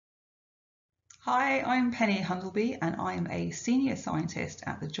Hi, I'm Penny Hundleby and I'm a senior scientist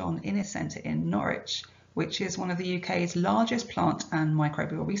at the John Innes Centre in Norwich, which is one of the UK's largest plant and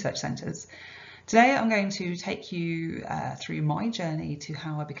microbial research centres. Today I'm going to take you through my journey to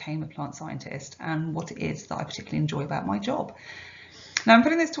how I became a plant scientist and what it is that I particularly enjoy about my job. Now, in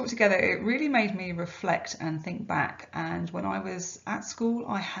putting this talk together, it really made me reflect and think back. And when I was at school,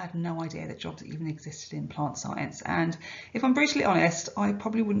 I had no idea that jobs even existed in plant science. And if I'm brutally honest, I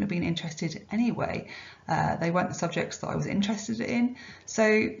probably wouldn't have been interested anyway. They weren't the subjects that I was interested in.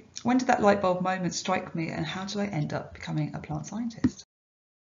 So when did that light bulb moment strike me, and how did I end up becoming a plant scientist?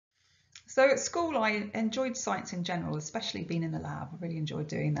 So at school, I enjoyed science in general, especially being in the lab. I really enjoyed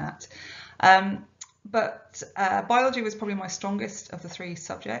doing that. But biology was probably my strongest of the three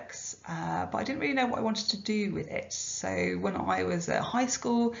subjects, but I didn't really know what I wanted to do with it. So when I was at high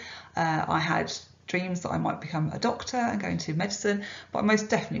school, I had dreams that I might become a doctor and go into medicine, but I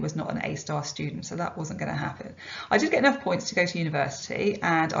most definitely was not an A-star student, so that wasn't going to happen. I did get enough points to go to university,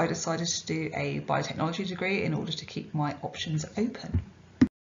 and I decided to do a biotechnology degree in order to keep my options open.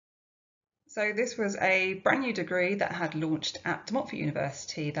 So this was a brand new degree that had launched at WotF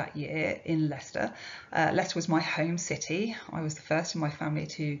University that year in Leicester. Leicester was my home city. I was the first in my family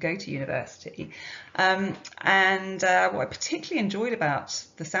to go to university. What I particularly enjoyed about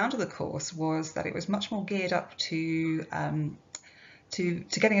the sound of the course was that it was much more geared up to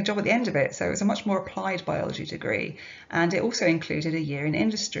getting a job at the end of it. So it was a much more applied biology degree, and it also included a year in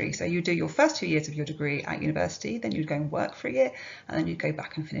industry. So you do your first 2 years of your degree at university, then you'd go and work for a year, and then you'd go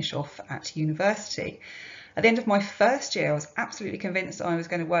back and finish off at university. At the end of my first year, I was absolutely convinced I was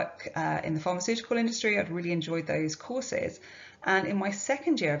going to work in the pharmaceutical industry. I'd really enjoyed those courses. And in my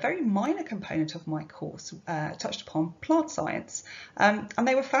second year, a very minor component of my course touched upon plant science. And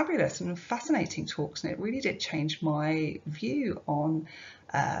they were fabulous and fascinating talks, and it really did change my view on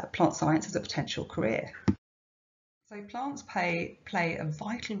plant science as a potential career. So plants play a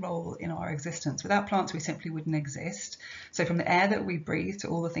vital role in our existence. Without plants, we simply wouldn't exist. So from the air that we breathe to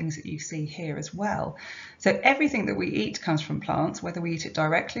all the things that you see here as well. So everything that we eat comes from plants, whether we eat it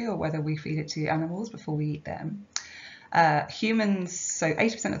directly or whether we feed it to animals before we eat them. Humans, so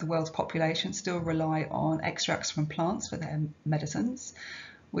 80% of the world's population still rely on extracts from plants for their medicines.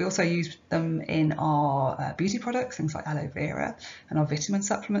 We also use them in our beauty products, things like aloe vera, and our vitamin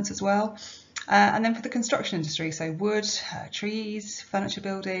supplements as well. And then for the construction industry, so wood, trees, furniture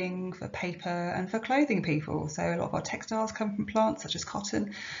building, for paper, and for clothing people. So a lot of our textiles come from plants, such as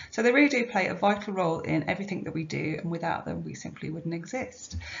cotton. So they really do play a vital role in everything that we do, and without them, we simply wouldn't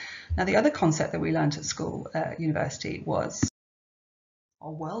exist. Now, the other concept that we learned at school, university, was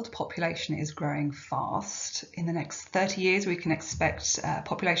our world population is growing fast. In the next 30 years, we can expect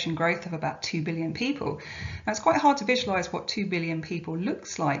population growth of about 2 billion people. Now, it's quite hard to visualize what 2 billion people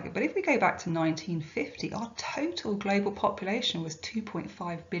looks like, but if we go back to 1950, our total global population was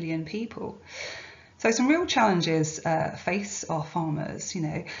 2.5 billion people. So some real challenges face our farmers,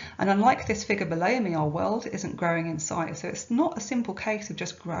 and unlike this figure below me, our world isn't growing in size. So it's not a simple case of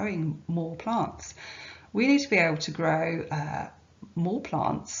just growing more plants. We need to be able to grow more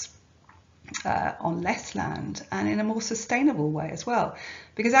plants on less land and in a more sustainable way as well,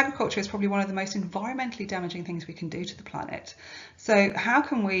 because agriculture is probably one of the most environmentally damaging things we can do to the planet. So how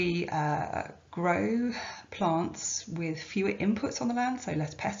can we grow plants with fewer inputs on the land, so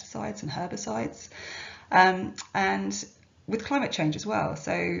less pesticides and herbicides, and with climate change as well.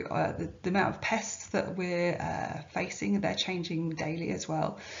 So the amount of pests that we're facing, they're changing daily as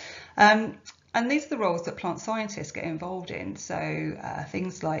well. And these are the roles that plant scientists get involved in. So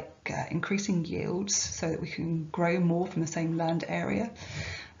things like increasing yields so that we can grow more from the same land area,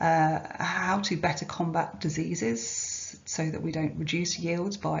 how to better combat diseases so that we don't reduce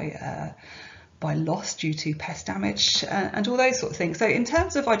yields by loss due to pest damage, and all those sort of things. So in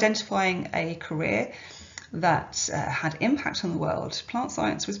terms of identifying a career that had impact on the world, plant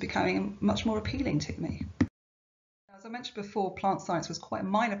science was becoming much more appealing to me. As I mentioned before, plant science was quite a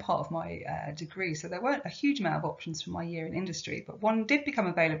minor part of my degree, so there weren't a huge amount of options for my year in industry, but one did become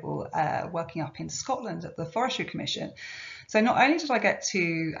available working up in Scotland at the Forestry Commission. So not only did I get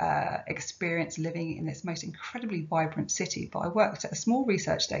to experience living in this most incredibly vibrant city, but I worked at a small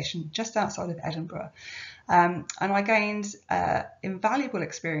research station just outside of Edinburgh. And I gained invaluable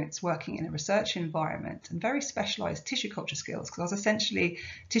experience working in a research environment and very specialised tissue culture skills, because I was essentially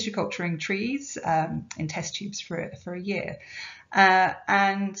tissue culturing trees in test tubes for a year.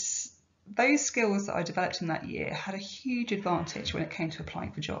 And those skills that I developed in that year had a huge advantage when it came to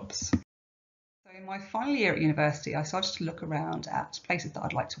applying for jobs. So in my final year at university, I started to look around at places that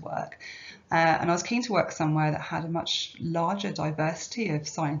I'd like to work. And I was keen to work somewhere that had a much larger diversity of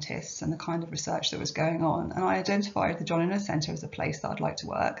scientists and the kind of research that was going on. And I identified the John Innes Centre as a place that I'd like to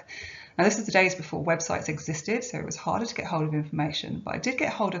work. Now, this is the days before websites existed, so it was harder to get hold of information, but I did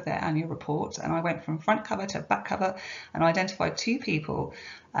get hold of their annual report, and I went from front cover to back cover and identified two people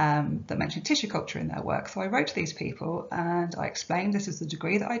that mentioned tissue culture in their work. So I wrote to these people and I explained this is the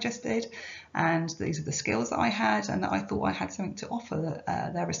degree that I just did, and these are the skills that I had, and that I thought I had something to offer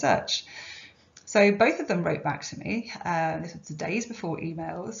their research. So both of them wrote back to me. This was the days before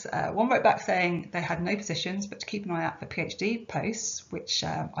emails. One wrote back saying they had no positions, but to keep an eye out for PhD posts, which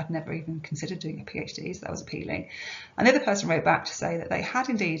I'd never even considered doing a PhD, so that was appealing. And the other person wrote back to say that they had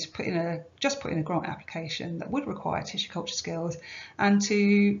indeed just put in a grant application that would require tissue culture skills, and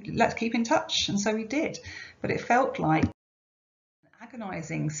to let's keep in touch. And so we did. But it felt like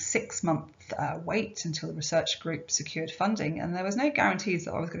agonising 6-month wait until the research group secured funding, and there was no guarantees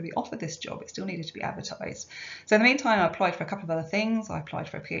that I was going to be offered this job. It still needed to be advertised. So in the meantime, I applied for a couple of other things. I applied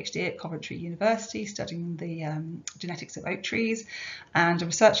for a PhD at Coventry University studying the genetics of oak trees, and a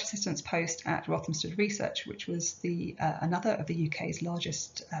research assistant's post at Rothamsted Research, which was another of the UK's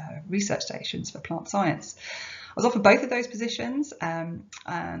largest research stations for plant science. I was offered both of those positions, and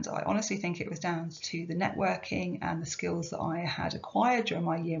I honestly think it was down to the networking and the skills that I had acquired during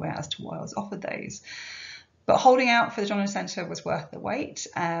my year out as to why I was offered those. But holding out for the John Innes Centre was worth the wait,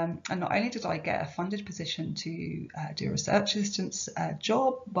 and not only did I get a funded position to do a research assistant's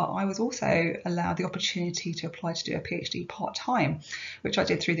job, but I was also allowed the opportunity to apply to do a PhD part-time, which I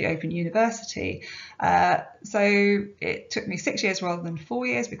did through the Open University. So it took me 6 years rather than 4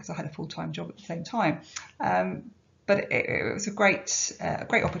 years because I had a full-time job at the same time. But it was a great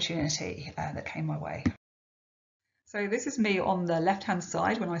opportunity that came my way. So this is me on the left-hand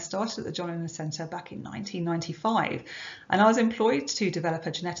side when I started at the John Innes Centre back in 1995, and I was employed to develop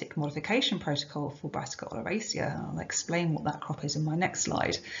a genetic modification protocol for Brassica oleracea. I'll explain what that crop is in my next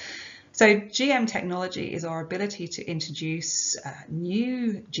slide. So GM technology is our ability to introduce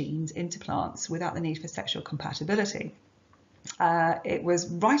new genes into plants without the need for sexual compatibility. It was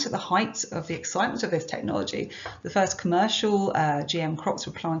right at the height of the excitement of this technology. The first commercial GM crops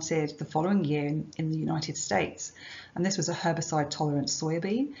were planted the following year in the United States, and this was a herbicide-tolerant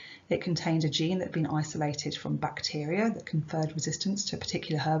soybean. It contained a gene that had been isolated from bacteria that conferred resistance to a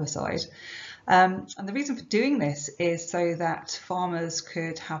particular herbicide. And the reason for doing this is so that farmers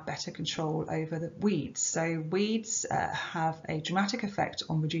could have better control over the weeds. So weeds have a dramatic effect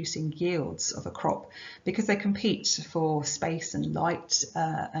on reducing yields of a crop because they compete for space and light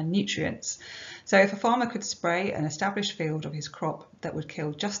and nutrients. So if a farmer could spray an established field of his crop that would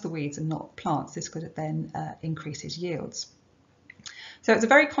kill just the weeds and not plants, this could then increase his yields. So it's a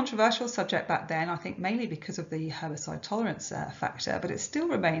very controversial subject back then, I think mainly because of the herbicide tolerance factor, but it still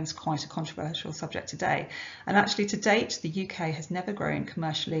remains quite a controversial subject today. And actually to date, the UK has never grown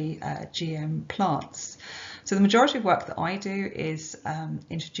commercially GM plants. So the majority of work that I do is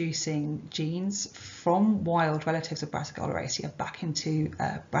introducing genes from wild relatives of Brassica oleracea back into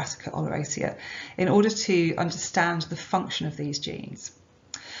Brassica oleracea in order to understand the function of these genes.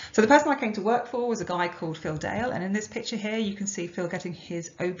 So the person I came to work for was a guy called Phil Dale, and in this picture here you can see Phil getting his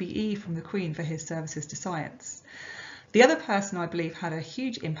OBE from the Queen for his services to science. The other person I believe had a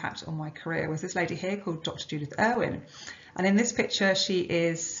huge impact on my career was this lady here called Dr. Judith Irwin. And in this picture she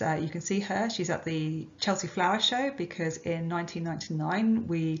is, you can see her, she's at the Chelsea Flower Show because in 1999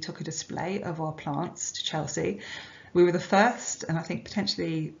 we took a display of our plants to Chelsea. We were the first and I think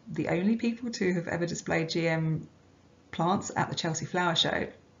potentially the only people to have ever displayed GM plants at the Chelsea Flower Show.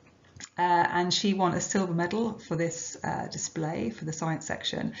 And she won a silver medal for this display for the science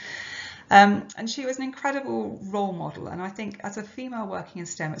section. And she was an incredible role model, and I think as a female working in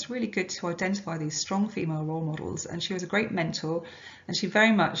STEM it's really good to identify these strong female role models, and she was a great mentor, and she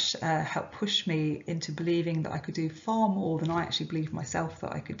very much helped push me into believing that I could do far more than I actually believed myself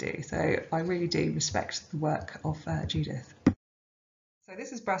that I could do. So I really do respect the work of Judith. So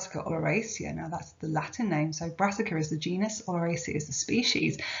this is Brassica oleracea. Now that's the Latin name. So Brassica is the genus, oleracea is the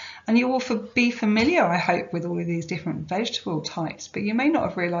species. And you will be familiar, I hope, with all of these different vegetable types, but you may not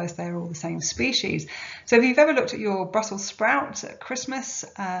have realised they're all the same species. So if you've ever looked at your Brussels sprout at Christmas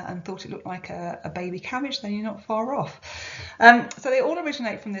and thought it looked like a baby cabbage, then you're not far off. So they all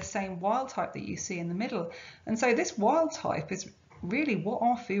originate from this same wild type that you see in the middle. And so this wild type is really what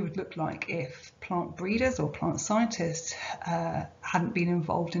our food would look like if plant breeders or plant scientists hadn't been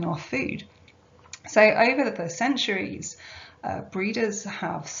involved in our food. So over the centuries, breeders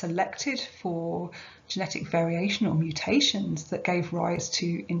have selected for genetic variation or mutations that gave rise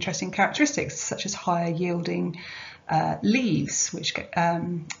to interesting characteristics such as higher yielding leaves, which,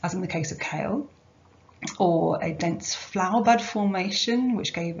 as in the case of kale, or a dense flower bud formation,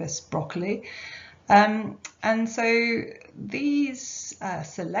 which gave us broccoli. And so these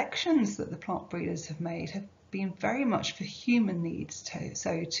selections that the plant breeders have made have been very much for human needs too.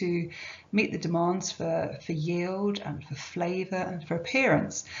 So to meet the demands for yield and for flavour and for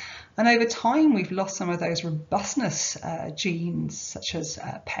appearance. And over time, we've lost some of those robustness genes, such as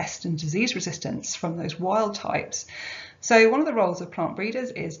pest and disease resistance from those wild types. So one of the roles of plant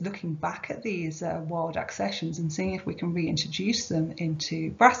breeders is looking back at these wild accessions and seeing if we can reintroduce them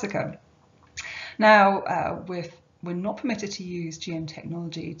into Brassica. Now, we're not permitted to use GM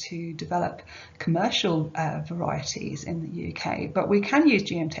technology to develop commercial varieties in the UK, but we can use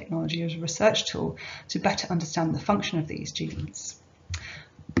GM technology as a research tool to better understand the function of these genes.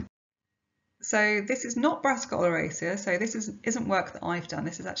 So this is not Brassica oleracea, so this isn't work that I've done.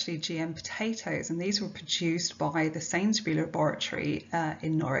 This is actually GM potatoes, and these were produced by the Sainsbury Laboratory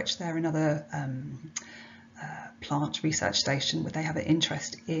in Norwich. They're another plant research station where they have an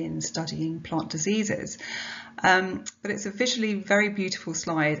interest in studying plant diseases. But it's a visually very beautiful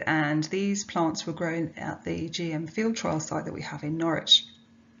slide, and these plants were grown at the GM field trial site that we have in Norwich.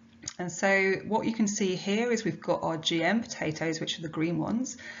 And so what you can see here is we've got our GM potatoes, which are the green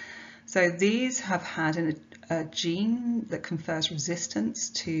ones. So these have had a gene that confers resistance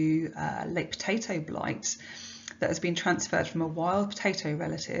to late potato blight that has been transferred from a wild potato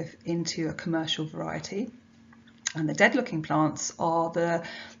relative into a commercial variety. And the dead looking plants are the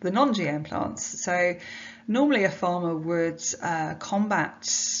non-GM plants. So normally a farmer would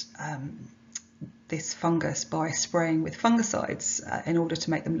combat this fungus by spraying with fungicides in order to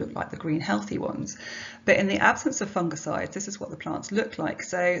make them look like the green healthy ones. But in the absence of fungicides, this is what the plants look like.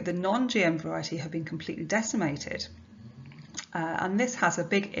 So the non-GM variety have been completely decimated. And this has a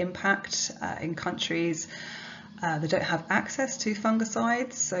big impact in countries that don't have access to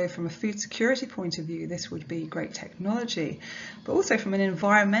fungicides. So from a food security point of view, this would be great technology, but also from an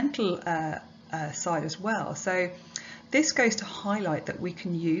environmental side as well. So this goes to highlight that we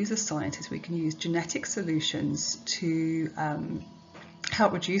can use, as scientists, we can use genetic solutions to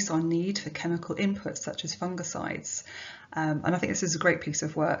help reduce our need for chemical inputs such as fungicides. And I think this is a great piece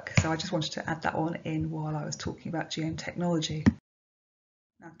of work. So I just wanted to add that on in while I was talking about GM technology.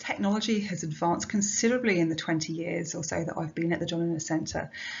 Now, technology has advanced considerably in the 20 years or so that I've been at the John Innes Centre,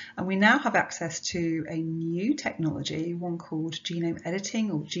 and we now have access to a new technology, one called genome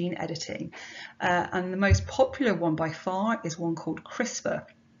editing or gene editing, and the most popular one by far is one called CRISPR.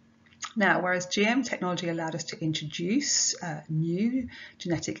 Now, whereas GM technology allowed us to introduce new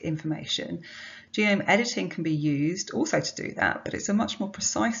genetic information, genome editing can be used also to do that, but it's a much more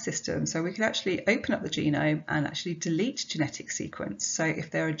precise system. So we can actually open up the genome and actually delete genetic sequence. So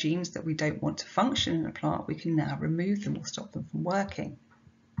if there are genes that we don't want to function in a plant, we can now remove them or stop them from working.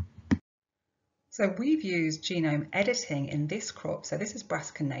 So we've used genome editing in this crop. So this is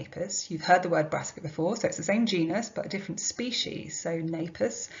Brassica napus. You've heard the word Brassica before, so it's the same genus but a different species, so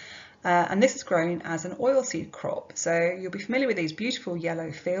napus. And this is grown as an oilseed crop. So you'll be familiar with these beautiful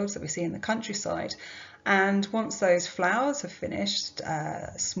yellow fields that we see in the countryside. And once those flowers have finished,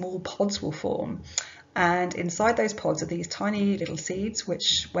 small pods will form. And inside those pods are these tiny little seeds,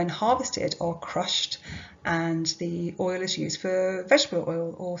 which when harvested are crushed, and the oil is used for vegetable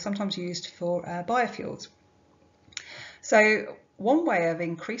oil or sometimes used for biofuels. So one way of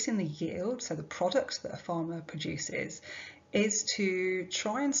increasing the yield, so the product that a farmer produces, is to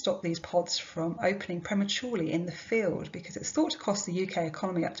try and stop these pods from opening prematurely in the field, because it's thought to cost the UK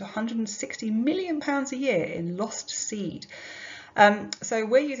economy up to £160 million a year in lost seed. So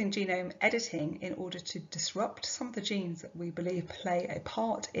we're using genome editing in order to disrupt some of the genes that we believe play a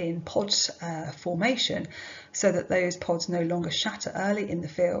part in pod formation, so that those pods no longer shatter early in the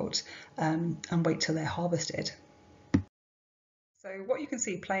field and wait till they're harvested. So what you can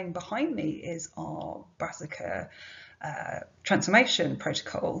see playing behind me is our Brassica transformation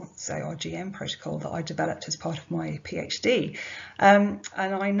protocol, so our GM protocol that I developed as part of my PhD. And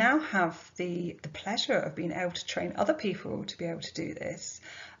I now have the pleasure of being able to train other people to be able to do this.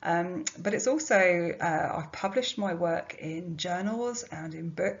 But it's also, I've published my work in journals and in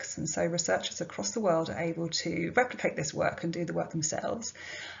books, and so researchers across the world are able to replicate this work and do the work themselves.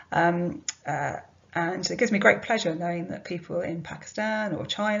 And it gives me great pleasure knowing that people in Pakistan or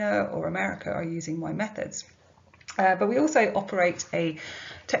China or America are using my methods. But we also operate a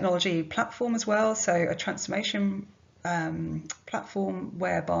technology platform as well, so a transformation platform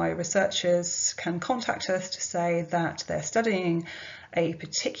whereby researchers can contact us to say that they're studying a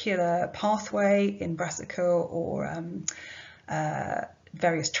particular pathway in Brassica or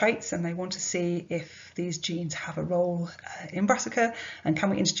various traits, and they want to see if these genes have a role in Brassica, and can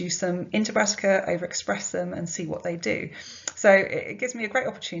we introduce them into Brassica, overexpress them, and see what they do. So it gives me a great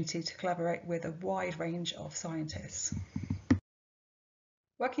opportunity to collaborate with a wide range of scientists.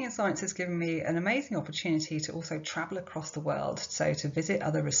 Working in science has given me an amazing opportunity to also travel across the world, so to visit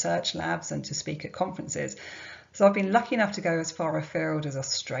other research labs and to speak at conferences. So I've been lucky enough to go as far afield as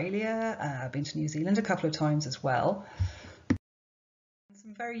Australia. I've been to New Zealand a couple of times as well.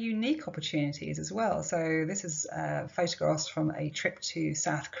 Some very unique opportunities as well. So this is photographs from a trip to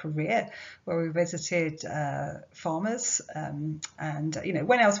South Korea where we visited farmers, and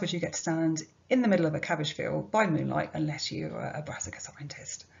when else would you get to stand in the middle of a cabbage field by moonlight unless you are a Brassica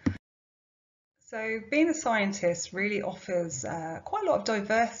scientist? So being a scientist really offers quite a lot of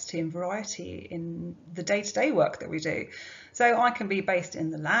diversity and variety in the day-to-day work that we do. So I can be based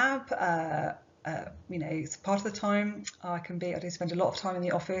in the lab, it's part of the time I do spend a lot of time in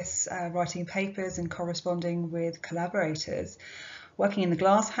the office writing papers and corresponding with collaborators. Working in the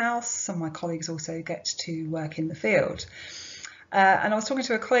glass house, some of my colleagues also get to work in the field. And I was talking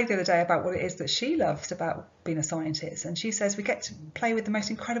to a colleague the other day about what it is that she loves about being a scientist, and she says we get to play with the most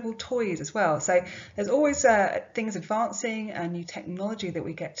incredible toys as well. So there's always things advancing and new technology that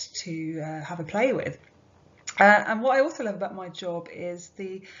we get to have a play with. And what I also love about my job is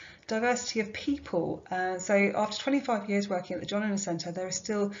the diversity of people. So after 25 years working at the John Innes Centre, there is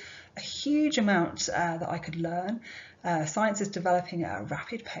still a huge amount that I could learn. Science is developing at a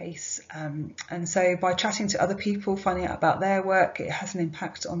rapid pace, and so by chatting to other people, finding out about their work, it has an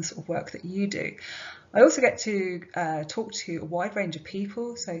impact on the sort of work that you do. I also get to talk to a wide range of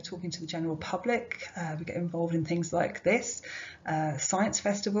people, so talking to the general public. We get involved in things like this, Science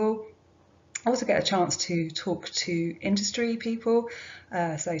Festival. I also get a chance to talk to industry people,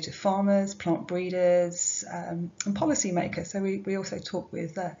 so to farmers, plant breeders, and policymakers. So we also talk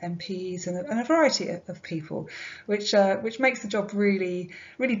with MPs and a variety of people, which makes the job really,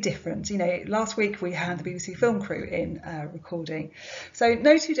 really different. Last week we had the BBC film crew in recording, so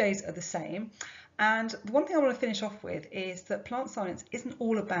no 2 days are the same. And the one thing I want to finish off with is that plant science isn't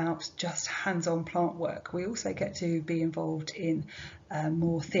all about just hands-on plant work. We also get to be involved in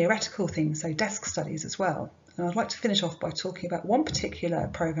more theoretical things, so desk studies as well. And I'd like to finish off by talking about one particular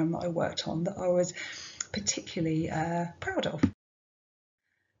programme that I worked on that I was particularly proud of.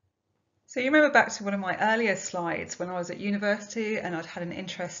 So you remember back to one of my earlier slides when I was at university and I'd had an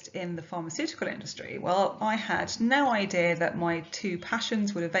interest in the pharmaceutical industry. Well, I had no idea that my two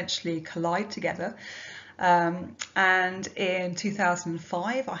passions would eventually collide together. And in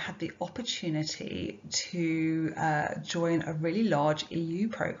 2005, I had the opportunity to join a really large EU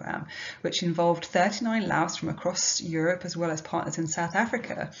programme, which involved 39 labs from across Europe as well as partners in South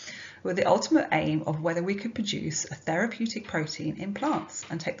Africa, with the ultimate aim of whether we could produce a therapeutic protein in plants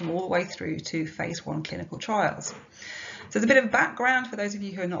and take them all the way through to phase 1 clinical trials. So as a bit of background for those of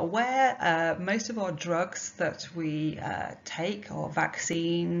you who are not aware, most of our drugs that we take, our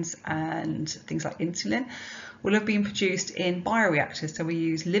vaccines and things like insulin, will have been produced in bioreactors. So we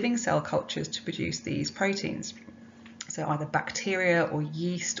use living cell cultures to produce these proteins. So either bacteria or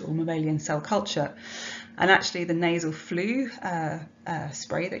yeast or mammalian cell culture. And actually the nasal flu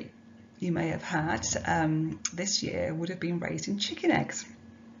spray that you may have had this year would have been raised in chicken eggs.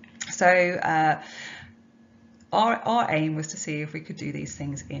 So our aim was to see if we could do these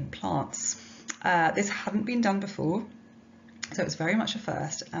things in plants. This hadn't been done before, so it was very much a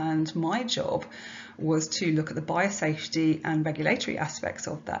first, and my job was to look at the biosafety and regulatory aspects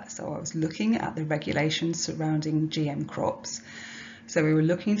of that. So I was looking at the regulations surrounding GM crops. So we were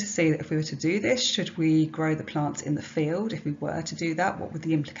looking to see that if we were to do this, should we grow the plants in the field? If we were to do that, what would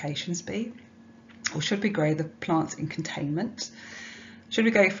the implications be? Or should we grow the plants in containment? Should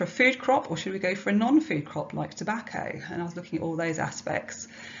we go for a food crop or should we go for a non-food crop like tobacco? And I was looking at all those aspects.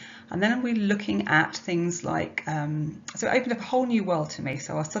 And then we're looking at things like, so it opened up a whole new world to me.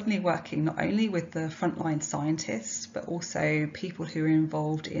 So I was suddenly working not only with the frontline scientists, but also people who are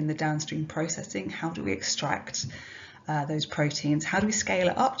involved in the downstream processing. How do we extract those proteins? How do we scale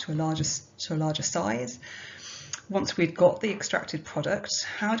it up to a larger size? Once we've got the extracted product,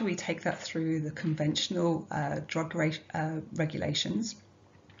 how do we take that through the conventional drug regulations?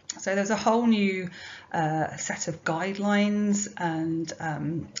 So there's a whole new set of guidelines and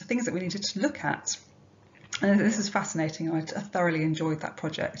things that we needed to look at. And this is fascinating. I thoroughly enjoyed that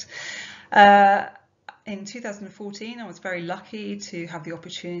project. In 2014, I was very lucky to have the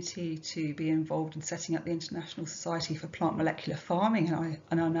opportunity to be involved in setting up the International Society for Plant Molecular Farming,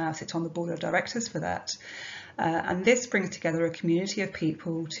 and I now sit on the board of directors for that. And this brings together a community of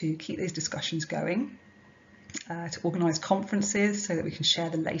people to keep these discussions going, to organise conferences so that we can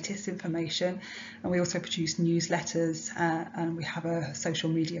share the latest information, and we also produce newsletters, and we have a social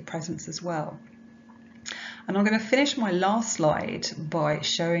media presence as well. And I'm going to finish my last slide by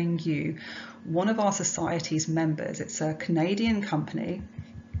showing you one of our society's members. It's a Canadian company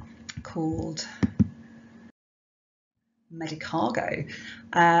called Medicago,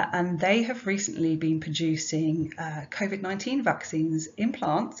 and they have recently been producing COVID-19 vaccines in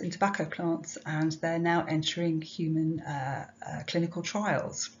plants, in tobacco plants, and they're now entering human clinical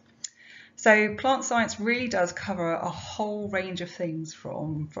trials. So plant science really does cover a whole range of things,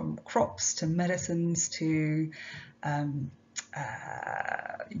 from crops to medicines to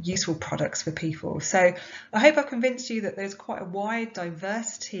useful products for people. So I hope I've convinced you that there's quite a wide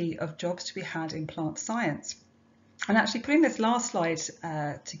diversity of jobs to be had in plant science. And actually, putting this last slide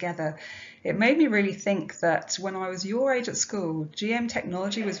together, it made me really think that when I was your age at school, GM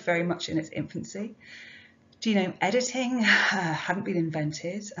technology was very much in its infancy. Genome editing hadn't been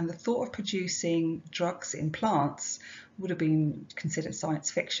invented, and the thought of producing drugs in plants would have been considered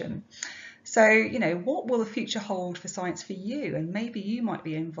science fiction. So, what will the future hold for science for you? And maybe you might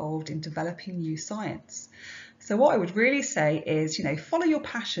be involved in developing new science. So what I would really say is, follow your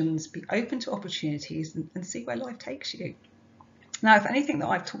passions, be open to opportunities, and see where life takes you. Now, if anything that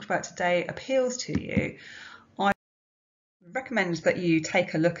I've talked about today appeals to you, I recommend that you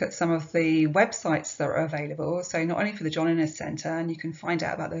take a look at some of the websites that are available. So not only for the John Innes Centre, and you can find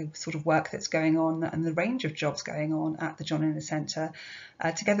out about the sort of work that's going on and the range of jobs going on at the John Innes Centre,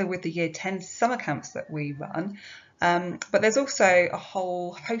 together with the Year 10 summer camps that we run. But there's also a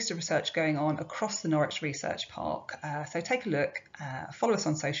whole host of research going on across the Norwich Research Park. So take a look, follow us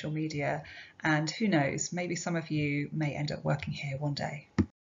on social media, and who knows, maybe some of you may end up working here one day.